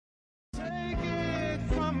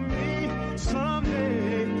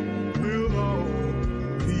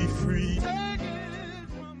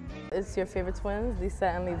It's your favorite twins, Lisa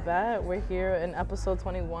and Livette. We're here in episode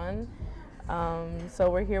 21. So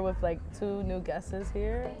we're here with like two new guests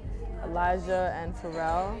here, Elijah and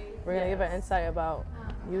Pharrell. We're gonna give an insight about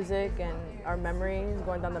music and our memories,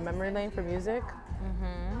 going down the memory lane for music.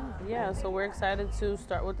 Yeah, so we're excited to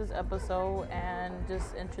start with this episode and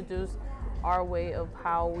just introduce our way of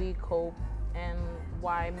how we cope and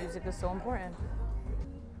why music is so important.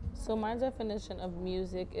 So my definition of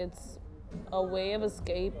music, it's a way of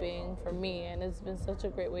escaping for me, and it's been such a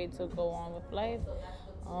great way to go on with life.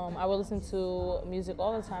 I will listen to music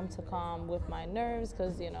all the time to calm with my nerves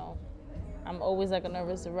because, I'm always like a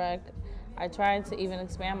nervous wreck. I try to even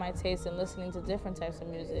expand my taste in listening to different types of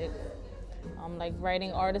music. Like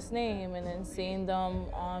writing artist name and then seeing them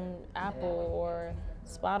on Apple or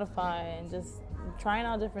Spotify and just trying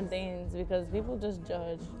out different things because people just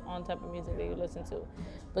judge on type of music that you listen to.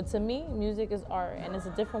 But to me, music is art and it's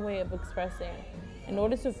a different way of expressing. In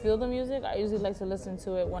order to feel the music, I usually like to listen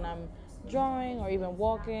to it when I'm drawing or even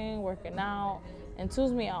walking, working out, and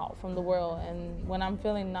tunes me out from the world. And when I'm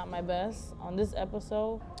feeling not my best, on this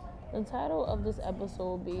episode, the title of this episode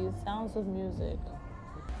will be Sounds of Music.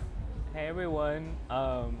 Hey everyone,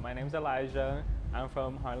 my name's Elijah. I'm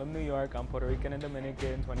from Harlem, New York. I'm Puerto Rican and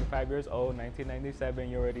Dominican, 25 years old, 1997,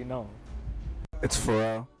 you already know. It's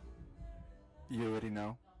Pharrell. You already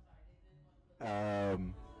know.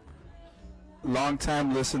 Long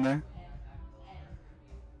time listener.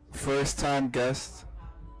 First time guest.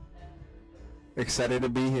 Excited to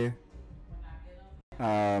be here.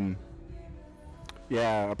 Yeah,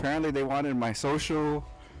 apparently they wanted my social,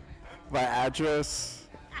 my address.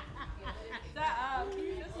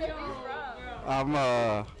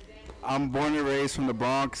 I'm born and raised from the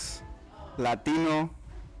Bronx, Latino,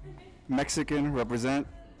 Mexican, represent.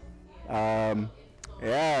 I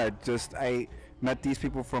met these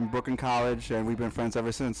people from Brooklyn College, and we've been friends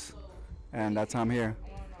ever since. And that's how I'm here.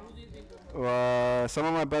 Some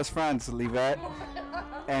of my best friends, Livette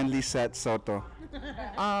and Lisette Soto.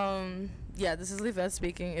 Yeah, this is Livette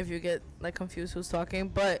speaking if you get like confused who's talking.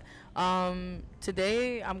 But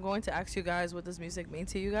today I'm going to ask you guys what does music mean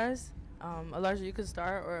to you guys. Elijah, you could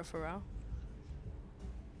start, or Pharrell.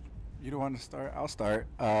 You don't want to start? I'll start.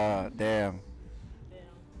 Damn.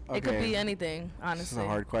 Okay. It could be anything, honestly. This is a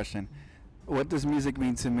hard question. What does music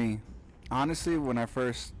mean to me? Honestly, when I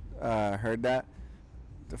first heard that,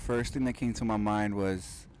 the first thing that came to my mind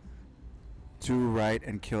was do right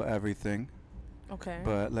and kill everything. Okay.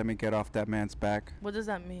 But let me get off that man's back. What does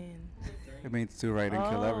that mean? It means do right and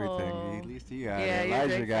kill everything. At least he got it. Yeah,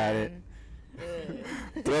 Elijah got it.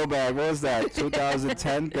 Throwback. What was that?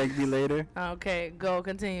 2010. Thank me later. Okay, go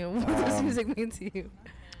continue. What does music mean to you?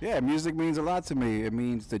 Yeah, music means a lot to me. It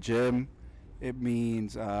means the gym. It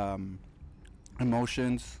means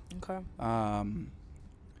emotions. Okay.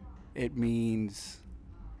 It means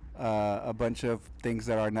a bunch of things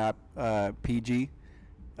that are not PG.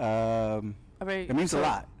 It means a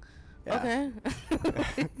lot. Yeah. Okay.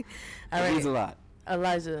 It means a lot.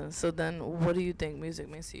 Elijah, so then what do you think music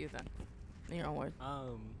means to you then? In your own words.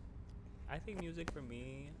 I think music for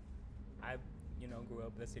me, I grew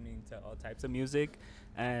up listening to all types of music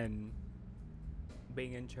and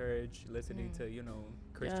being in church, listening to,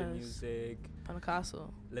 Christian music.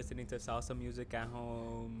 Pentecostal. Listening to salsa music at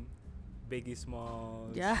home, Biggie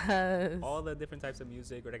Smalls. Yes. All the different types of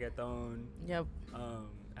music, reggaeton. Yep.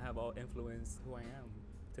 Have all influenced who I am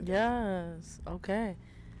today. Yes. Okay.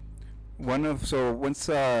 Once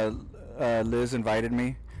Liz invited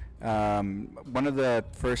me, one of the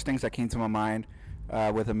first things that came to my mind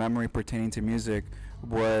with a memory pertaining to music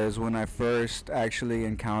was when I first actually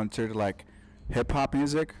encountered like hip hop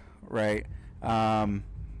music, right? I'm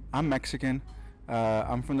Mexican.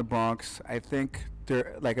 I'm from the Bronx. I think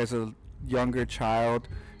there, like as a younger child,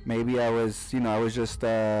 maybe I was just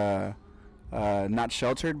not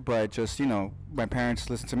sheltered, but just my parents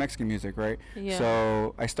listened to Mexican music, right? Yeah.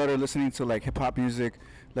 So I started listening to like hip hop music.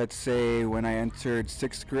 Let's say when I entered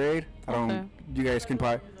 6th grade. You guys can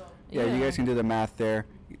probably, you guys can do the math there.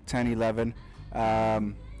 10, 11.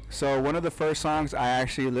 So one of the first songs I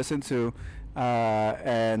actually listened to,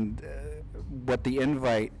 and what the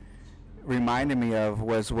invite reminded me of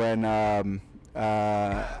was when I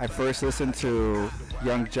first listened to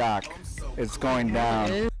Young Jock. It's Going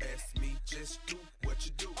Down.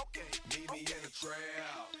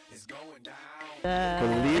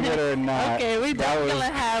 Believe it or not. Okay, we definitely gonna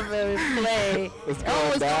have a play. It's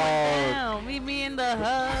going down. Meet me in the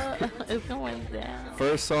hub. It's going down.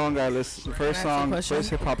 First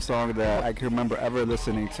hip hop song that I can remember ever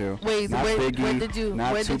listening to. Wait, not where Biggie, did you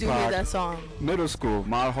not hear Tupac. that song? Middle school,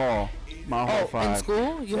 Mott Hall. my whole Oh, in five.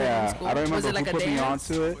 school? You had it in school? I don't remember Was it like who a put me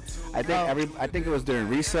dance? onto it. I think I think it was during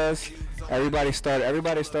recess. Everybody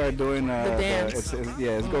started doing dance.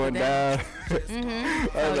 it's going down.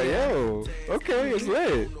 I was like, yo, okay, it's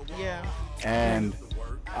lit. Yeah. And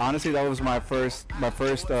honestly, that was my first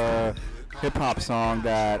hip hop song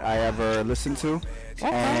that I ever listened to,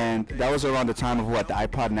 and that was around the time of the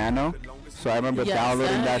iPod Nano. So I remember Yes,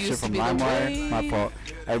 downloading that that shit used to from be the LimeWire. wave. My fault.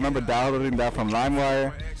 I remember downloading that from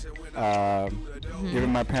LimeWire,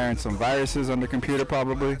 giving my parents some viruses on the computer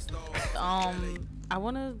probably. I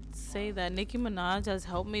want to say that Nicki Minaj has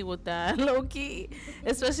helped me with that, low key,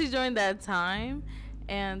 especially during that time.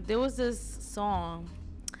 And there was this song.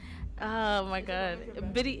 Oh my God,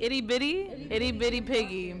 Itty Bitty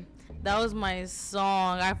Piggy. That was my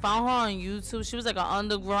song. I found her on YouTube. She was like an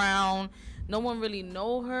underground. No one really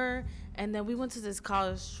know her. And then we went to this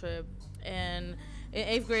college trip. And in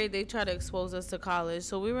 8th grade, they tried to expose us to college.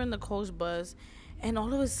 So we were in the coach bus. And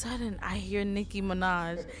all of a sudden, I hear Nicki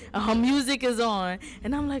Minaj. And her music is on.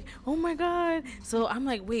 And I'm like, oh my God. So I'm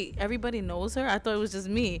like, wait, everybody knows her? I thought it was just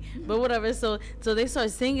me. But whatever. So they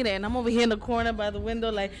start singing it. And I'm over here in the corner by the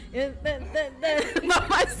window, like, by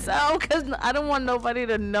myself. Because I don't want nobody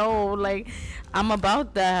to know. Like, I'm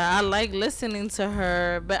about that. I like listening to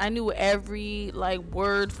her. But I knew every, like,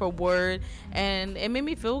 word for word. And it made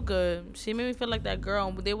me feel good. She made me feel like that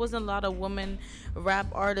girl. There wasn't a lot of women rap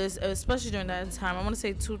artists, especially during that time. I want to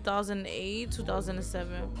say 2008,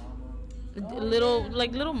 2007.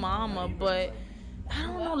 Little Mama, but I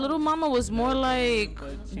don't know. Little Mama was more like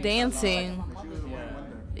dancing.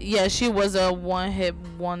 Yeah, she was a one-hit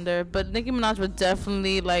wonder, but Nicki Minaj was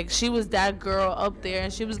definitely like, she was that girl up there,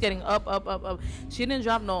 and she was getting up. She didn't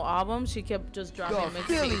drop no album. She kept just dropping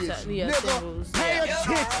mixtapes. Yeah, singles.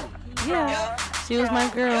 Yeah, she was my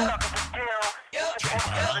girl.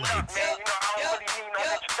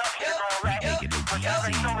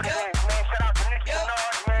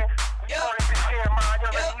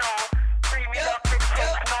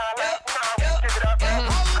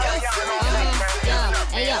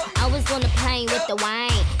 I was on the plane with the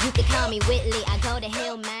wine. You can call me Whitley. I go to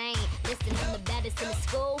Hill, Maine. Listen, I'm the baddest in the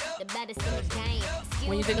school, the baddest in the game.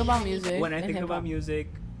 When you think about music, when I and think hip-hop. about music,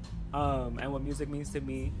 and what music means to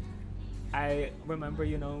me, I remember,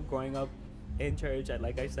 growing up in church,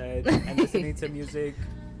 like I said, and listening to music.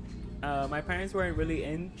 My parents weren't really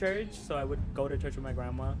in church, so I would go to church with my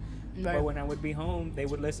grandma. Right. But when I would be home, they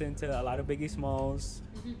would listen to a lot of Biggie Smalls.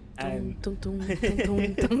 And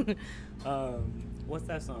what's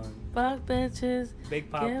that song? Fuck bitches. Big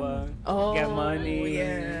Papa. Oh, Get Money.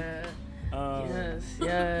 Yeah. Yes.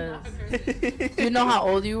 Do you know how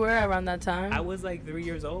old you were around that time? I was like 3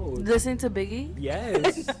 years old. Listening to Biggie?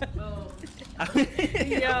 Yes.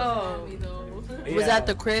 Yo. Was that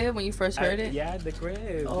the crib when you first heard it? Yeah, the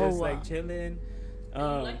crib. Oh, just wow. like chilling. You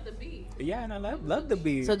like the beat? Yeah, and I love the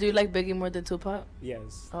beat. So do you like Biggie more than Tupac?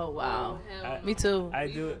 Yes. Oh, wow. I- Me too. I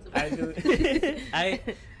do.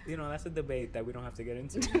 That's a debate that we don't have to get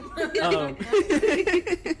into.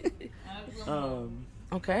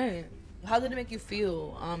 Okay. How did it make you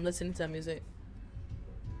feel listening to that music?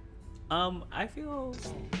 I feel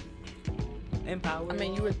empowered. I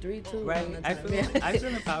mean, you were 3 too. Right. around that I time. feel Yeah. I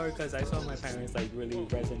feel empowered because I saw my parents like really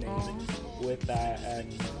resonate with that,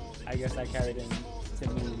 and I guess I carried it to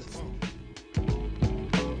me.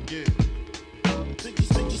 Yeah.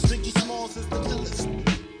 Biggie Smalls is the illest.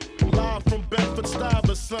 Live from Bedford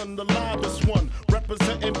Stuyvesant, the livest one.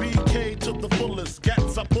 Representing BK to the fullest.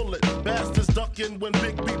 Gats, I pull it. Bastards ducking when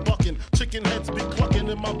Big B bucking. Chicken heads be clucking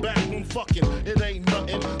in my back room fucking. It ain't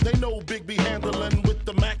nothing. They know Big B handling with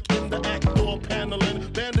the Mac in the act door paneling.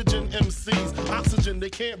 Bandaging MCs. Oxygen, they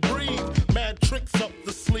can't breathe. Mad tricks up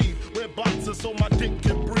the sleeve. Wear boxes so my dick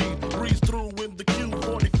can breathe. Breeze through in the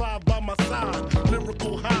Q45 by my side.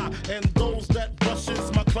 Lyrical high. And those that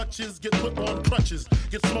brushes my clutches get put on crutches.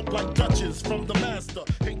 Get smoked like Dutches from the master.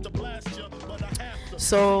 Hate to blast ya, but I have to.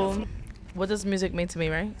 So, what does music mean to me,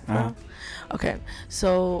 right? Uh-huh. Okay.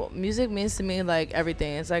 So, music means to me like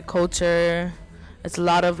everything. It's like culture. It's a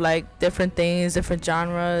lot of like different things, different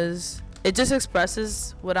genres. It just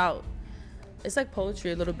expresses without. It's like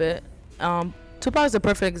poetry a little bit. Tupac is a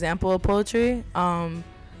perfect example of poetry.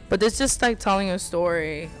 But it's just like telling a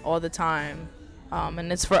story all the time.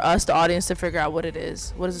 And it's for us, the audience, to figure out what it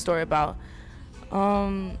is. What is the story about?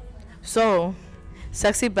 So,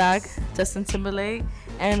 Sexy Back, Justin Timberlake,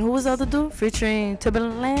 and who was the other dude featuring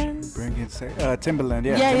Timberland? Timberland,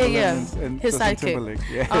 yeah. Yeah, Timberland and His Justin sidekick. Timberlake.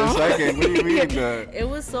 Yeah, his sidekick. What do you mean? It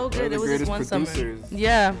was so They're good. the It was just greatest one summer. producers.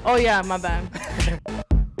 Yeah. Oh yeah, my bad.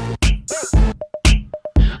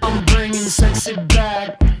 I'm bringing sexy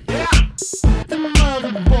back. The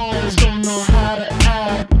mother boys don't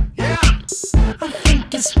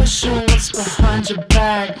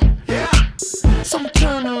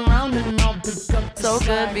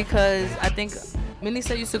because I think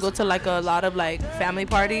Melissa used to go to like a lot of like family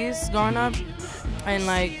parties growing up, and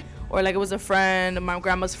like, or like it was a friend, my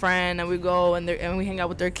grandma's friend, and we go and we hang out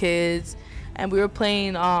with their kids, and we were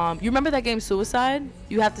playing. You remember that game Suicide?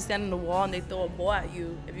 You have to stand on the wall and they throw a ball at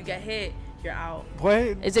you. If you get hit, you're out.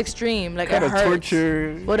 What? It's extreme. Like Kind it of hurts.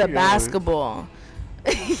 torture. With a Yeah. basketball.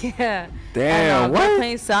 Yeah. Damn, And, we were what?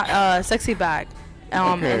 playing Sexy Back.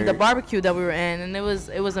 Okay. And the barbecue that we were in, and it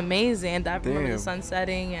was amazing. And I remember Damn. the sun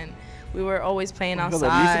setting, and we were always playing Hold outside.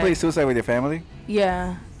 up, you used to play Suicide with your family?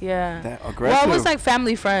 Yeah. That Well, aggressive. it was like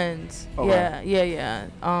family friends. Okay. Yeah.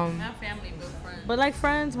 Not family, but friends. But like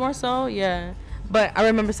friends more so, yeah. But I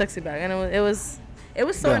remember Sexy Back, and it was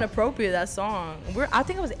so Yeah. inappropriate, that song. I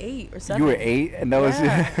think I was 8 or 7. You were 8, and that was.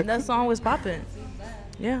 Yeah, and that song was popping.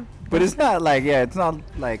 Yeah. But it's not like it's not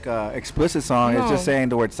like explicit song. It's just No. saying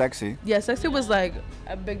the word sexy. Yeah, Sexy was like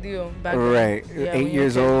a big deal back then. Right. Yeah, 8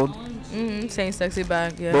 years old. Saying Sexy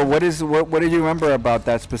Back, yeah. But what do you remember about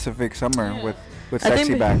that specific summer with I think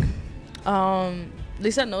Sexy Back?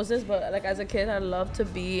 Lisa knows this, but like as a kid, I loved to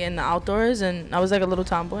be in the outdoors, and I was like a little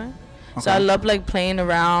tomboy. So Okay. I loved like playing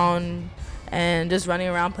around and just running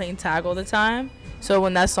around playing tag all the time. So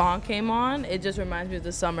when that song came on, it just reminds me of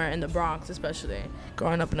the summer in the Bronx, especially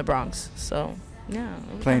growing up in the Bronx. So yeah,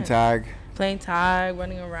 it was Playing nice. tag. Playing tag,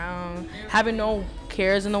 running around, having no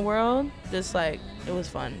cares in the world. Just like it was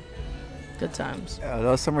fun, good times.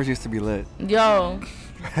 Those summers used to be lit. Yo,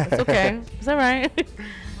 it's okay, it's alright.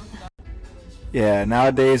 Yeah,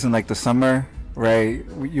 nowadays in like the summer, right?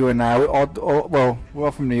 You and I, we're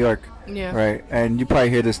all from New York, Yeah. right? And you probably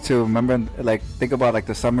hear this too. Remember, like think about like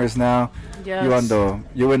the summers now. Yes.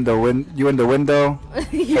 You in the window.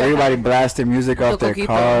 Yeah. Everybody blasting music off their coquito.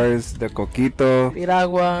 cars. The coquito.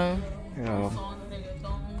 Piragua. You know,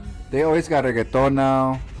 they always got reggaeton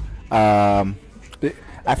now.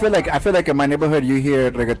 I feel like in my neighborhood you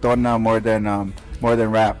hear reggaeton now more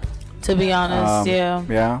than rap. To be honest, yeah.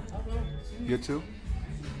 Yeah. You too?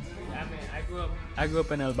 I mean, I grew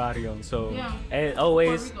up in El Barrio, so it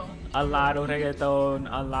always a lot of reggaeton,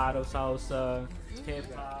 a lot of salsa,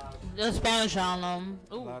 hip hop. The Spanish on them.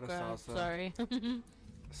 A Ooh, lot of girl, salsa. sorry.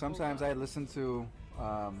 Sometimes I listen to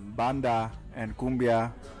banda and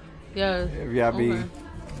cumbia. Yeah. If y'all be Okay.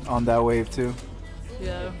 on that wave too.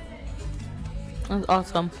 Yeah. That's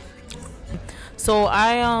awesome. So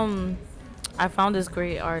I found this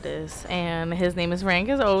great artist, and his name is Frank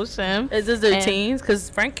Ocean. Is this their And- teens? Because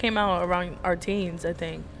Frank came out around our teens, I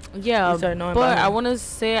think. Yeah, You started knowing but about him. I want to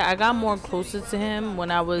say I got more closer to him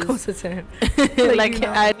when I was Closer to him. like you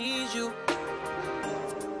know. I Need you.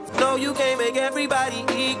 No, you can't make everybody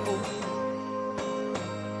equal.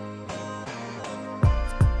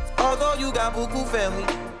 Although you got buku family,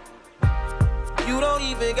 you don't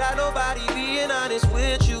even got nobody being honest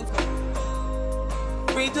with you.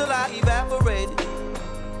 Breathe till I evaporated.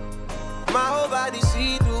 My whole body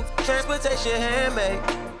see through. Transportation handmade.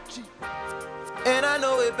 And I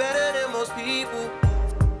know it better than most people.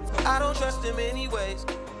 I don't trust him anyways.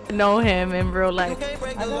 know him in real life. You can't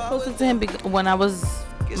break I the got law closer with to him when I was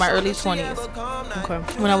my early It's so 20s. that she ever calm down.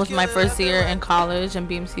 Okay. When I was my first year in college in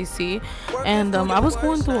BMCC, and I was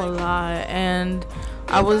going through a lot, and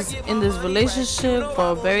I was in this relationship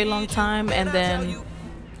for a very long time, and then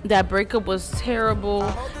that breakup was terrible.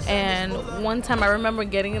 And one time I remember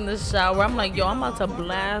getting in the shower, I'm like, yo, I'm about to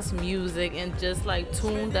blast music and just like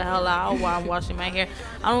tune the hell out while I'm washing my hair.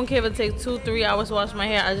 I don't care if it takes 2-3 hours to wash my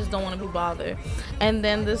hair, I just don't want to be bothered. And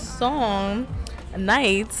then this song,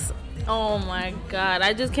 Nights, oh my god,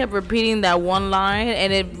 I just kept repeating that one line,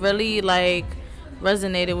 and it really like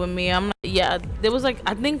resonated with me. I'm like, yeah, there was like,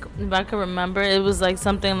 I think if I can remember, it was like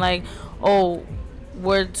something like, oh,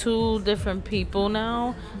 we're two different people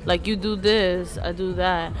now. Like, you do this, I do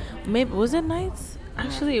that. Maybe was it Nights?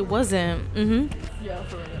 Actually, it wasn't.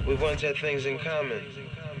 We once had things in common.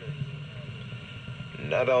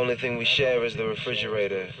 Now the only thing we share is the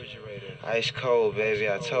refrigerator. Ice cold, baby,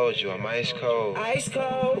 I told you, I'm ice cold. Ice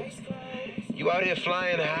cold. You out here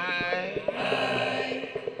flying high?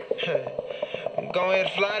 Go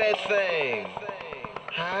ahead, fly that thing.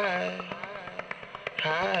 High,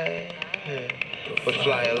 high, but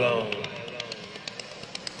fly alone.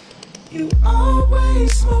 You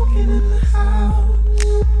always smoking in the house.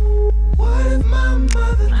 What if my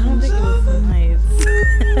mother I don't think it was Nights.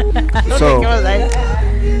 So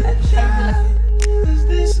Is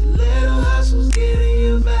this little hustle's getting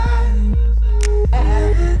you back?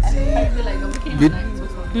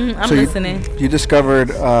 I'm so listening. you discovered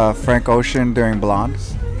Frank Ocean during Blonde?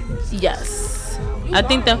 Yes. I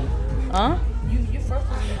think that. Huh?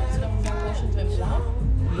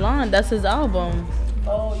 Blonde, that's his album.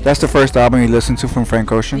 That's the first album you listened to from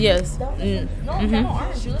Frank Ocean? Yes.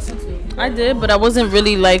 I did, but I wasn't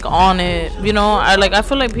really like on it. You know, I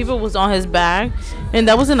feel like people was on his back, and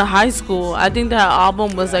that was in high school. I think that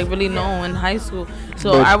album was like really known in high school,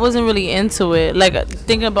 so But- I wasn't really into it. Like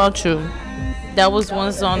Thinking About You, that was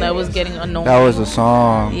one song that was getting annoying. That was a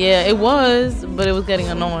song. Yeah, it was, but it was getting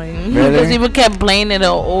annoying Really? because people kept playing it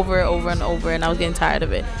over and over, and I was getting tired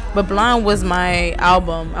of it. But Blonde was my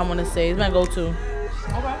album. I want to say it's my go-to.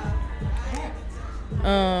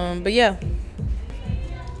 But yeah.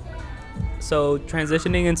 So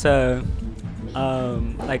transitioning into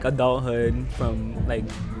like adulthood from like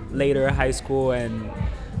later high school and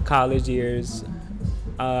college years.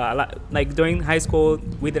 Like during high school,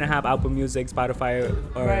 we didn't have Apple Music, Spotify,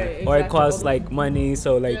 or it cost like money,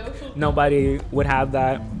 so like nobody would have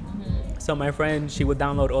that. So my friend, she would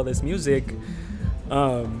download all this music,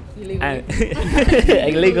 and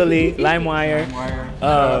illegally, LimeWire,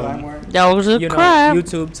 That was a crap.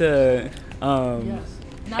 YouTube to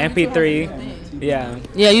MP3, yeah.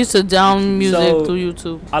 Yeah, I used to down music So, through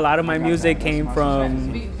YouTube. A lot of my music came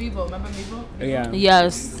from, yeah.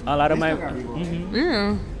 Yes. A lot of my,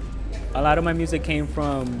 Yeah. a lot of my music came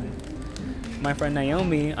from my friend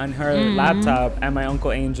Naomi on her laptop, and my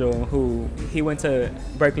uncle Angel, who he went to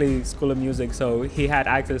Berkeley School of Music, so he had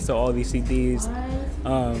access to all these CDs.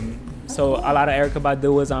 So a lot of Erykah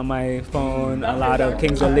Badu was on my phone, a lot of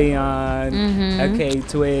Kings of Leon, FKA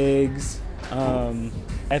Twigs,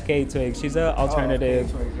 FKA Twigs. She's an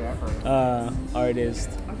alternative artist.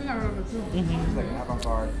 I think I remember too. She's like an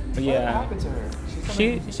avant-garde. Yeah. What happened to her?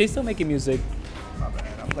 She's still making music.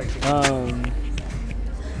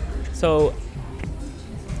 So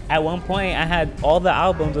at one point I had all the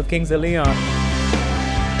albums of Kings of Leon.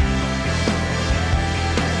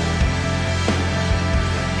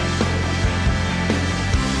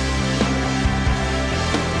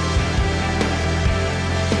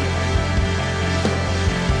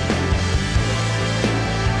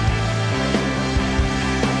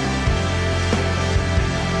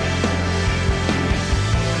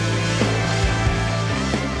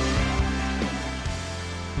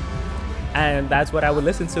 And that's what I would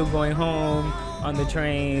listen to going home, on the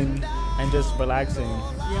train, and just relaxing.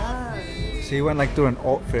 So you went like through an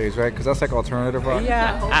alt phase, right? Because that's like alternative rock.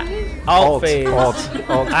 Yeah, alt phase. Alt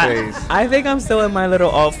phase. I think I'm still in my little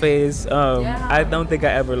alt phase. I don't think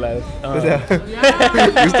I ever left. You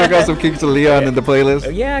still got some Kings of Leon in the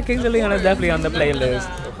playlist? Yeah, Kings of Leon is definitely on the playlist.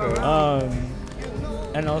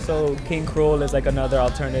 And also King Cruel is like another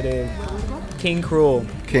alternative. King Cruel.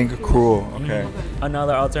 King Cruel, okay.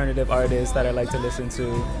 Another alternative artist that I like to listen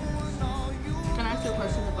to. Can I ask you a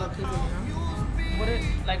question about Kings of Leon?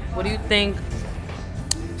 What do you think?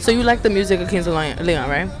 So you like the music of Kings of Leon,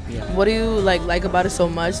 right? Yeah. What do you like about it so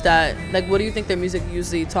much that what do you think their music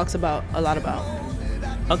usually talks about a lot about?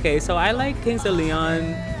 Okay, so I like Kings of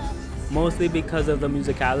Leon mostly because of the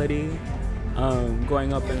musicality.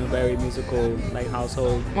 Growing up in a very musical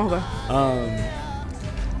household. Okay.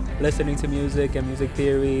 Listening to music and music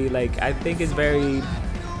theory, I think is very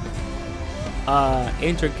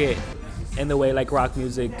intricate in the way rock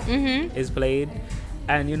music is played,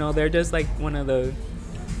 and they're just one of the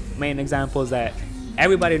main examples that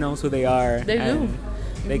everybody knows who they are. They and do.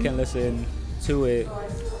 They can listen to it,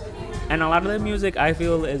 and a lot of the music I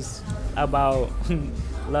feel is about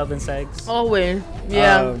love and sex. Always.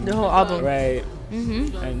 Yeah. The whole album. Right.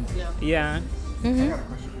 And yeah.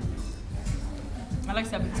 I like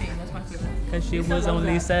 17. That's my favorite. Cause she was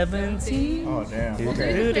only 17. Oh damn.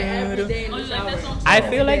 Okay. I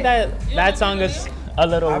feel like that song is a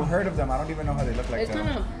little. I've heard of them. I don't even know how they look like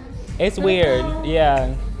though. It's weird,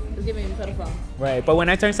 yeah. It's giving pedophile. Right, but when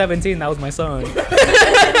I turned 17, that was my song.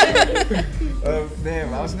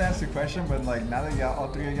 Damn, I was gonna ask you a question, but now that all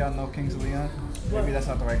three of y'all know Kings of Leon, maybe that's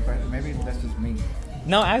not the right question. Maybe that's just me.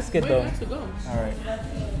 No, ask it though. All right.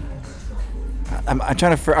 I'm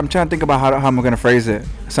trying to think about how I'm gonna phrase it.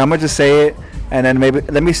 So I'm gonna just say it, and then maybe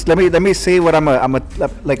let me see what I'm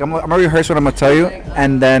gonna rehearse what I'm gonna tell you,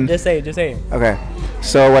 and then Just say it. okay.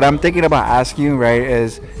 So what I'm thinking about asking you, right,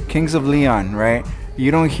 is Kings of Leon, right? You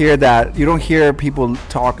don't hear people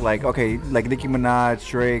talk like Nicki Minaj,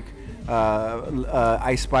 Drake,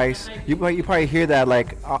 Ice Spice. You probably hear that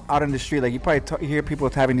out in the street. You probably hear people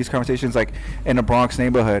having these conversations in a Bronx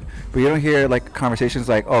neighborhood, but you don't hear conversations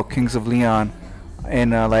Kings of Leon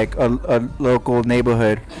in a local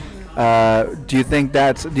neighborhood. Do you think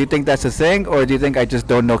that's a thing, or do you think I just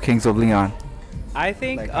don't know Kings of Leon? I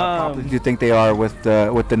think. How popular do you think they are with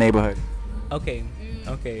the neighborhood? Okay.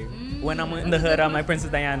 When I'm in the hood, I'm like Princess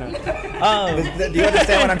Diana. Do you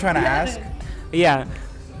understand what I'm trying to ask? Yeah,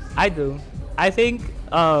 I do. I think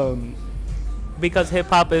because hip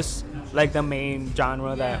hop is like the main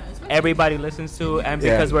genre that everybody listens to, and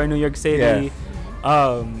because we're in New York City,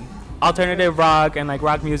 alternative rock and like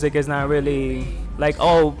rock music is not really like,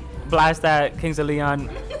 oh, blast that Kings of Leon.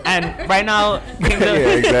 And right now,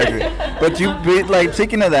 exactly. But like,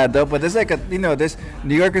 speaking of that though, but there's like this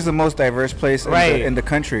New York is the most diverse place in the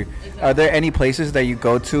country. Are there any places that you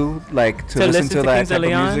go to like to listen to that type of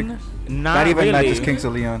music? Not even really. Not just Kings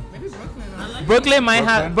of Leon. Brooklyn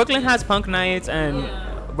has punk nights and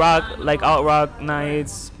rock, like alt rock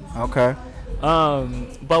nights. Okay.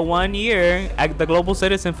 But one year at the Global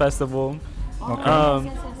Citizen Festival,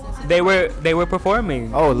 they were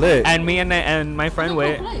performing. Oh, lit. And me and my friend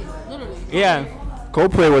went. Yeah.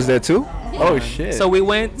 Coldplay was there too? Oh shit. So we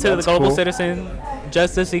went to the Global Citizen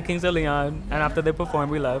just to see Kings of Leon, and after they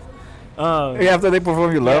performed, we left. After they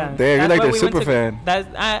performed, you left? Damn, you're like the super fan.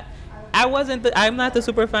 I'm not the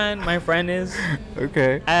super fan. My friend is.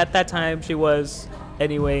 Okay. At that time, she was.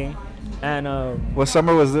 Anyway, and what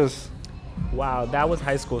summer was this? Wow, that was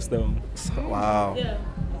high school still. Wow. Yeah,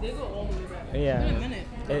 they go all the way back. Yeah. Wait a minute.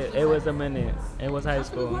 It was a minute. It was high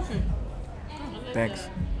school. Thanks.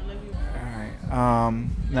 All right.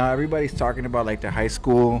 Now everybody's talking about like their high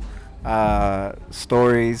school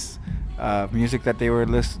stories, music that they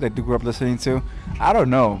grew up listening to. I don't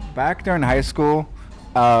know. Back during high school,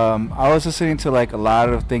 I was listening to like a lot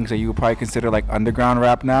of things that you would probably consider like underground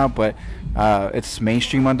rap now, but it's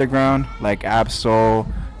mainstream underground, like Ab-Soul,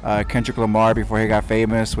 Kendrick Lamar before he got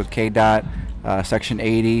famous with K-Dot, Section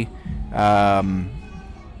 80,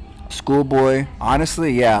 Schoolboy.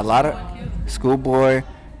 Honestly, yeah, a lot of Schoolboy.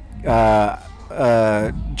 You're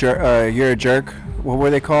a Jerk. What were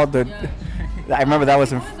they called? I remember that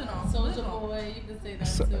was in. Soulja Boy, you can say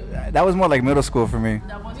that too. That was more like middle school for me.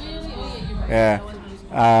 That was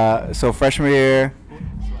So freshman year,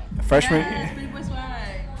 freshman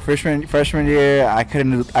year, I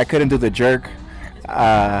couldn't do the Jerk.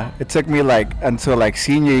 It took me like until like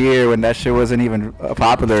senior year when that shit wasn't even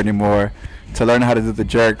popular anymore to learn how to do the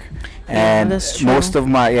Jerk. And most of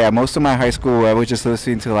my high school I was just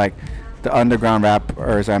listening to like the underground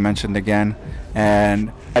rappers I mentioned again,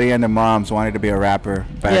 and Daddy and the moms wanted to be a rapper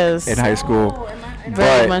back in high school.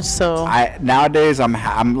 Very much so. Nowadays I'm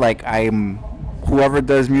whoever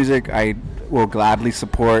does music I will gladly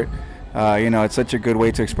support. It's such a good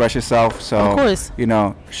way to express yourself. So of course,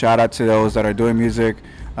 shout out to those that are doing music.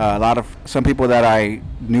 Some people that I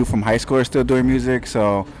knew from high school are still doing music.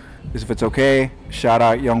 So if it's okay, shout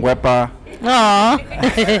out Young Wepa. Aww.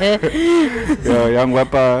 Yo, Young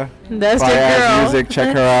Wepa. That's your girl. Music,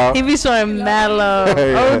 check her out. He be showing mad love.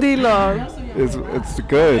 OD love. It's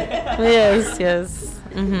good. Yes.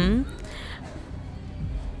 Mhm.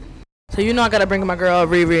 So I gotta bring my girl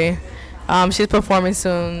Riri. She's performing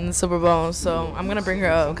soon in Super Bowl, so I'm gonna bring her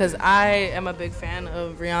up because I am a big fan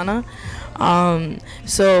of Rihanna.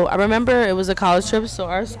 So I remember it was a college trip. So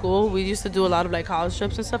our school, we used to do a lot of like college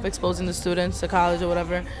trips and stuff, exposing the students to college or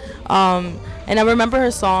whatever. And I remember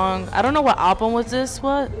her song. I don't know what album was this.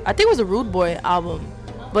 I think it was a Rude Boy album,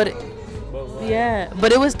 but it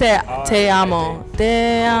was Te Amo.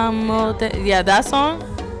 Yeah, that song.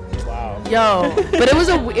 Yo, but it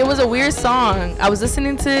was a weird song. I was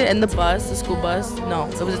listening to it in the school bus. No,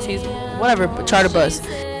 it was a charter bus.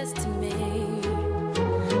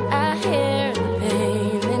 I hear the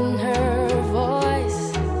pain in her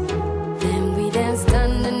voice. Then we danced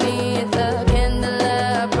underneath the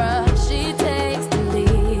candelabra. She takes the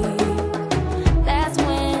lead. That's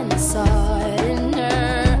when I saw it in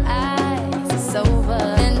her eyes. It's over.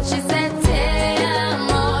 Then she said, "Te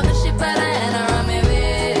amo." Then she put her hand around my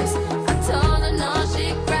waist. I told her no,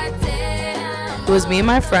 she cried, "Te amo." It was me and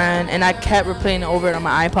my friend, and I kept replaying it over it on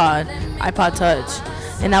my iPod Touch.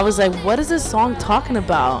 And I was like, what is this song talking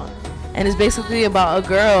about? And it's basically about a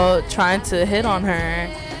girl trying to hit on her,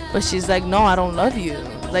 but she's like, no, I don't love you.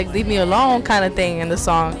 Like, leave me alone kind of thing in the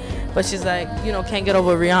song. But she's like, can't get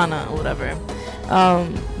over Rihanna or whatever.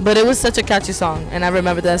 But it was such a catchy song, and I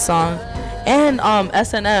remember that song. And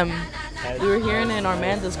S&M, we were hearing it in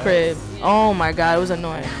Armando's crib. Oh my God, it was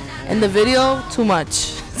annoying. And the video, too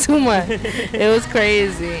much. It was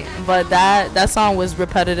crazy. But that song was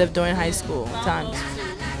repetitive during high school times.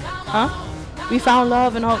 Huh? We found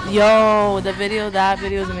love and hope. Yo, that video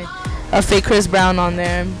is amazing. A fake Chris Brown on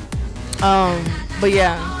there. But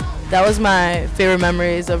yeah, that was my favorite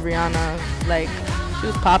memories of Rihanna. Like, she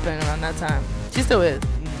was popping around that time. She still is.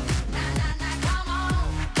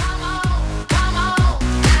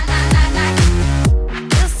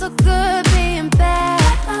 Feels so good being bad.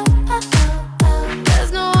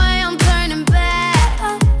 There's no way I'm turning back.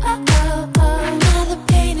 Now the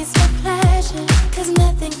pain is my pleasure. 'Cause now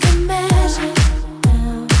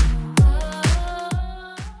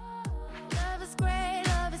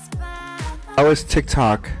how is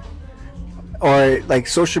TikTok or like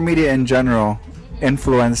social media in general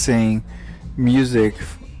influencing music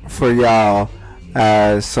for y'all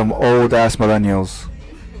as some old ass millennials?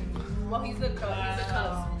 Well, he's the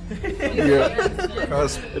Yeah.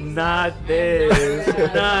 'Cause- Not this.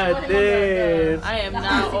 Not this. I am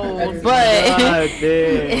not old, Not but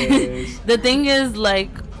this. the thing is, like,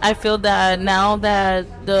 I feel that now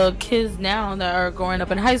that the kids now that are growing up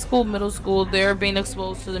in high school, middle school, they're being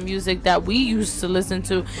exposed to the music that we used to listen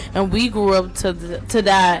to, and we grew up to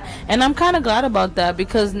that. And I'm kind of glad about that,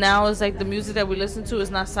 because now it's like the music that we listen to is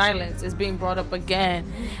not silenced; it's being brought up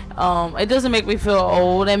again. It doesn't make me feel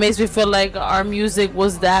old. It makes me feel like our music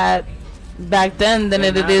was that back then than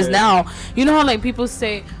it is now. You know how like people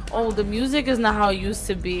say, "Oh, the music is not how it used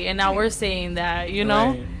to be," and now we're saying that, you know,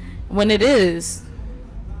 Right. when it is.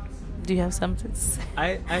 Do you have something to say?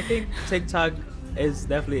 I think TikTok is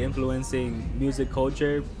definitely influencing music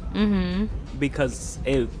culture Mm-hmm. because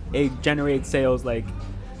it generates sales like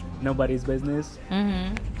nobody's business.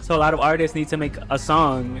 Mm-hmm. So a lot of artists need to make a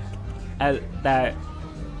song that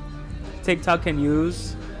TikTok can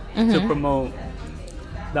use to Mhm. promote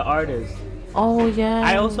the artist. Oh yeah.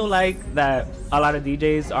 I also like that a lot of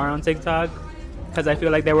DJs are on TikTok because I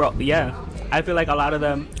feel like I feel like a lot of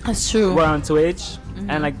them That's true. were on Twitch Mhm.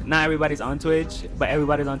 and like not everybody's on Twitch, but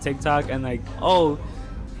everybody's on TikTok and like, oh,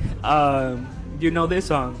 you know this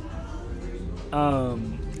song.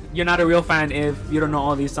 You're not a real fan if you don't know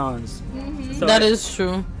all these songs. So That is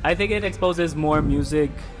true. I think it exposes more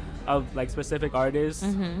music of like specific artists.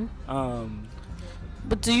 Mm-hmm.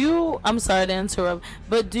 But I'm sorry to interrupt,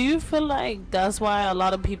 but do you feel like that's why a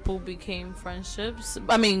lot of people became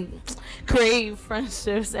create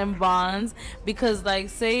friendships and bonds? Because like,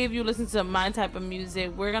 say if you listen to my type of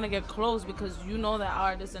music, we're gonna get close because you know that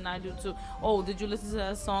artist and I do too. Oh, did you listen to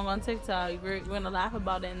that song on TikTok? We're gonna laugh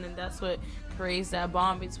about it, and then that's what creates that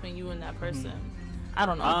bond between you and that person. I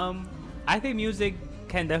don't know. I think music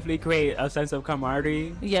can definitely create a sense of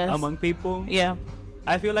camaraderie among people. Yeah.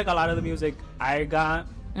 I feel like a lot of the music I got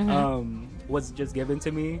Mhm. was just given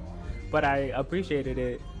to me, but I appreciated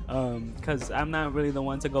it because I'm not really the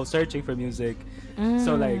one to go searching for music.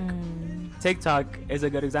 So like TikTok is a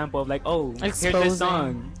good example of like, oh, here's Exposing. this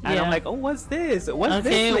song, and Yeah. I'm like, oh, what's this? What's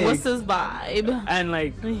Okay, this? what's thing? this vibe? And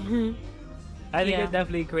like, I think Yeah. it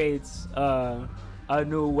definitely creates a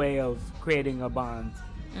new way of creating a bond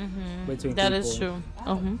between That people. is true.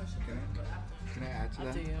 Uh-huh. Can I add to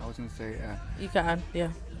that? I was gonna say, You can, yeah.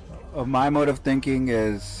 my mode of thinking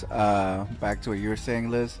is back to what you were saying,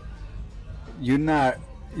 Liz. You're not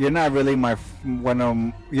really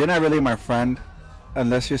you're not really my friend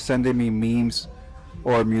unless you're sending me memes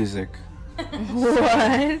or music.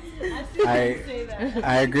 What?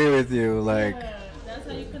 I agree with you. Like, That's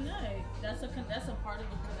how you connect. That's a part of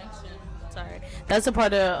the connection. Sorry. That's a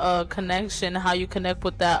part of a connection, how you connect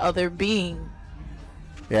with that other being.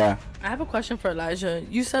 yeah. I have a question for Elijah.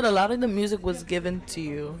 You said a lot of the music was given to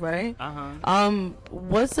you, right?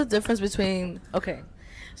 What's the difference between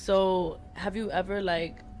so have you ever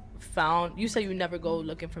like found, you said you never go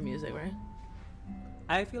looking for music, right?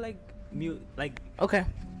 I feel like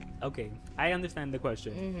Okay, I understand the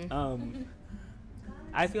question. Mm-hmm.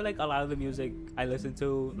 I feel like a lot of the music I listen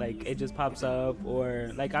to, like, it just pops up,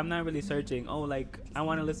 or like I'm not really searching, oh, like I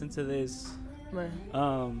want to listen to this, right.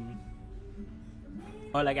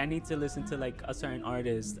 or like I need to listen to like a certain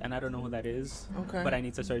artist and I don't know who that is, Okay. but I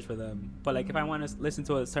need to search for them. But like if I want to listen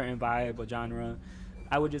to a certain vibe or genre,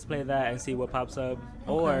 I would just play that and see what pops up,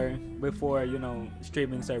 or before,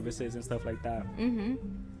 streaming services and stuff like that.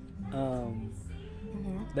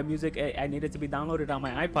 The music, I needed to be downloaded on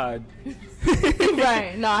my iPod.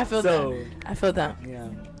 Right. No, I feel So, that. I feel that. Yeah.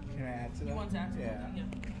 Can I add to that? Yeah.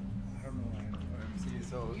 I don't know why MC is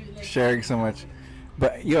so sharing so much.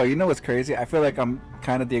 But you know what's crazy? I feel like I'm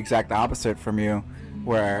kind of the exact opposite from you,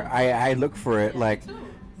 where I look for it. Like,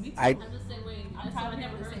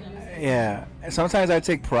 yeah. Sometimes I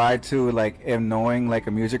take pride too, like in knowing like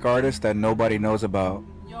a music artist that nobody knows about.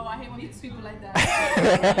 Yo, I hate when you people like that.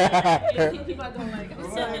 People I don't like.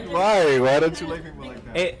 Why? Why don't you like people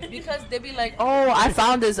like that? Because they be like, oh, I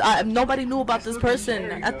found this. Nobody knew about this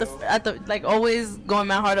person. At the like always going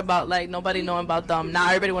mad hard about like nobody knowing about them. Now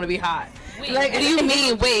everybody want to be hot. Like, what do you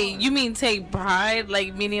mean? Wait, you mean take pride?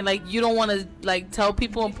 Like, meaning like you don't want to like tell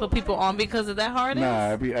people and put people on because of that hard?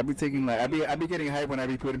 Nah, I be taking like I be getting hype when I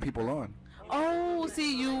be putting people on. Oh,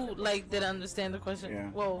 see, you like didn't understand the question. Yeah.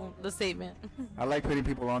 Well, the statement. I like putting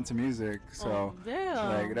people onto music, so yeah.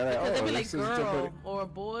 like they're like, Because they be like, this is girl different. or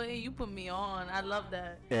boy, you put me on. I love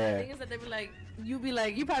that. Yeah. The thing is that they be like,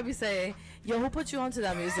 you probably say, yo, who put you onto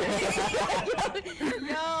that music?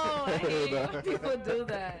 Yo, I hate when people do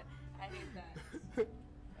that. I hate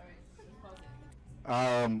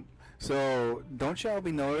that. So don't y'all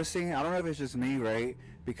be noticing? I don't know if it's just me, right?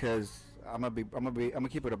 Because I'm gonna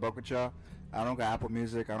keep it a buck with y'all. I don't got Apple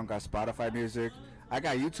Music. I don't got Spotify Music. I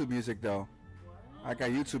got YouTube Music though. I got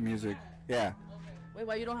YouTube Music. Yeah. Wait,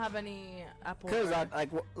 why you don't have any Apple? Cause I I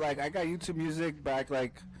got YouTube Music back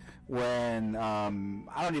like when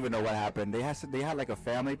I don't even know what happened. They had like a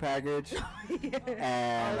family package,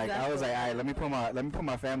 and like I was like, alright, let me put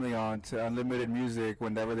my family on to unlimited music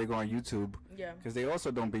whenever they go on YouTube. Yeah. Because they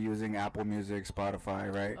also don't be using Apple Music,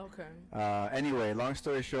 Spotify, right? Okay. Anyway, long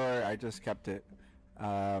story short, I just kept it.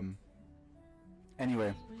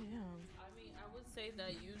 Anyway. I mean, I would say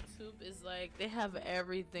that YouTube is like they have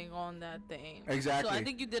everything on that thing. Exactly. So I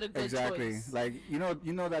think you did a good exactly. choice. Like you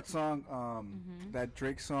know that song, that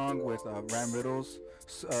Drake song with Ram Riddles,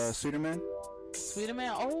 Suderman.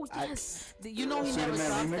 Sweeterman. Oh yes. You know he Sweeter never Man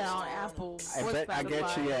dropped remix? that on Apple. I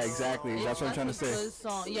get you. Yeah, exactly. That's what I'm trying to say. Good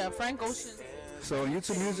song. Yeah, Frank Ocean. So on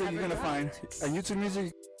YouTube Music, you're gonna find YouTube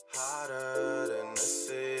Music. Hotter than the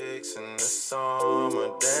 6 in the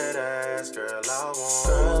summer, dead ass girl, I want.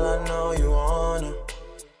 Girl, I know you wanna,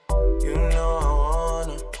 you know I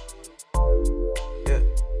wanna. Yeah,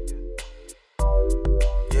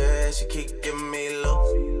 yeah, she keep giving me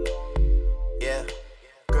looks. Yeah,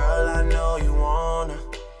 girl, I know you wanna.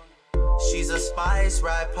 She's a spice,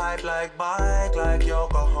 ride pipe like bike, like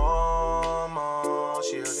Yokohama.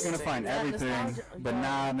 You're gonna find everything, but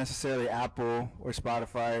not necessarily Apple or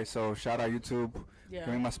Spotify. So shout out YouTube. Yeah.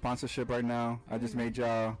 Giving my sponsorship right now. I just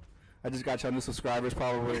got y'all new subscribers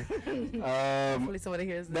probably. Hopefully somebody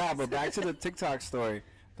hears this. Nah, but back to the TikTok story.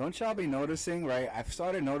 Don't y'all be noticing, right? I've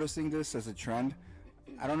started noticing this as a trend.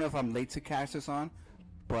 I don't know if I'm late to catch this on,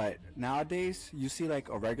 but nowadays you see like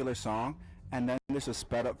a regular song and then there's a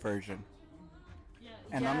sped up version.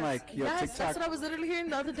 And I'm like, yo, TikTok. That's what I was literally hearing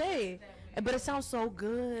the other day. But it sounds so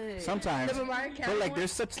good. Sometimes, The Mariah Carey but like one?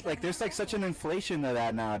 there's such an inflation of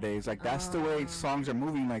that nowadays. Like that's the way songs are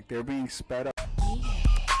moving. Like they're being sped up.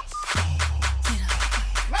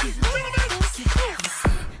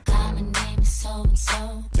 My name is so and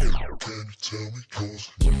so.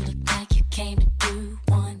 You look like you came to do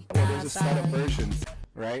one. There's a sped up version,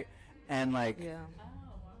 right? And like, Yeah.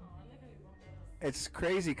 it's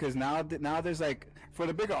crazy because now there's like for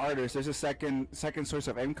the bigger artists, there's a second source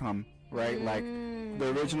of income, right? Like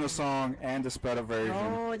the original song and the sped up version.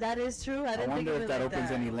 Oh, that is true. I I didn't wonder think if of that it like opens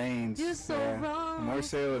that. any lanes. You're so wrong. More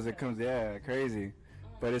sales, it comes. Yeah, crazy.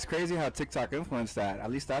 But it's crazy how TikTok influenced that. At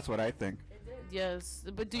least that's what I think. Yes,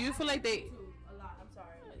 but do you feel like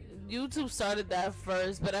YouTube started that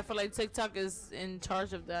first, but I feel like TikTok is in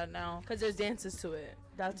charge of that now. Because there's dances to it.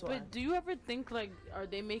 That's why. But do you ever think like, are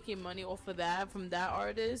they making money off of that from that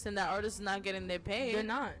artist, and that artist is not getting their pay? They're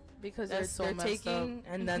not. Because That's so they're messed taking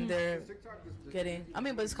up. and then they're getting. I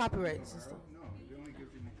mean, but it's copyrights and stuff.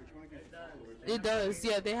 It does.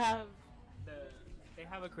 Yeah, they have. They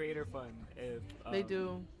have a creator fund if They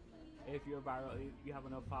do. If you're viral, you have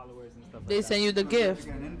enough followers and stuff. They like send that. you the gift.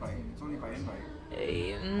 It's only by invite. I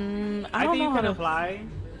I don't think know you how can to. apply,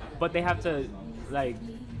 but they have to like.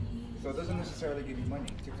 So it doesn't necessarily give you money.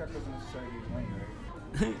 TikTok doesn't necessarily give you money, right?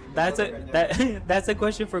 That's a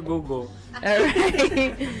question for Google. All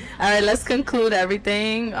right. All right, let's conclude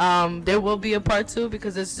everything. There will be a part 2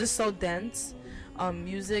 because it's just so dense.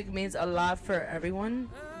 Music means a lot for everyone.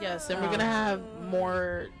 Yes, and we're gonna have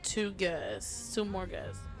two more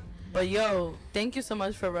guests. But yo, thank you so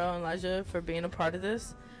much for Pharrell and Elijah for being a part of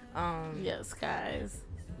this. Yes, guys.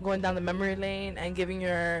 Going down the memory lane and giving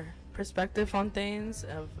your perspective on things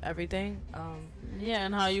of everything. Yeah,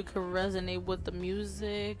 and how you could resonate with the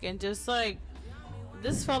music and just like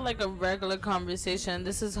this felt like a regular conversation.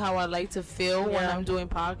 This is how I like to feel when Yeah. I'm doing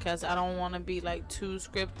podcasts. I don't want to be like too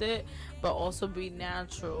scripted, but also be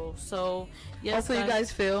natural. So yes, Hopefully you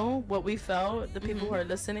guys feel what we felt, the people who are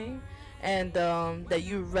listening, and that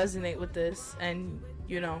you resonate with this, and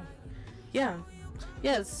yeah.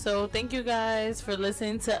 Yes, so thank you guys for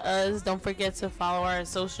listening to us. Don't forget to follow our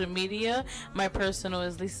social media. My personal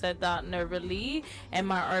is lisa.nervally, and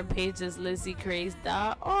my art page is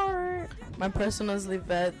lizzycraze.art. My personal is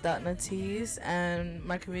livette.natis, and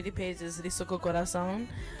my community page is Risoko Corazon.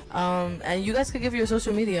 And you guys could give your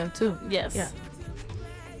social media too. Yes. Yeah.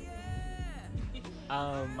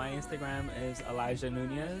 My Instagram is Elijah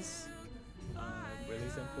Nunez. Really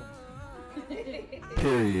simple.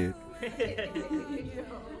 Period.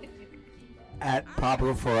 At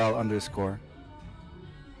Pablo Pharrell _.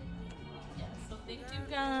 Thank you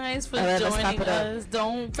guys for All right, let's joining wrap it up. us.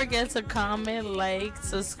 Don't forget to comment, like,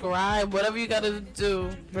 subscribe, whatever you gotta do.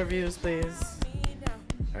 Reviews, please.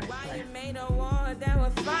 Why you made a war that we're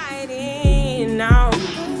fighting now?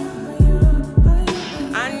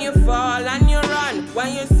 And you fall and you run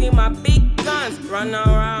when you see my big guns. Run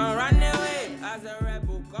around, run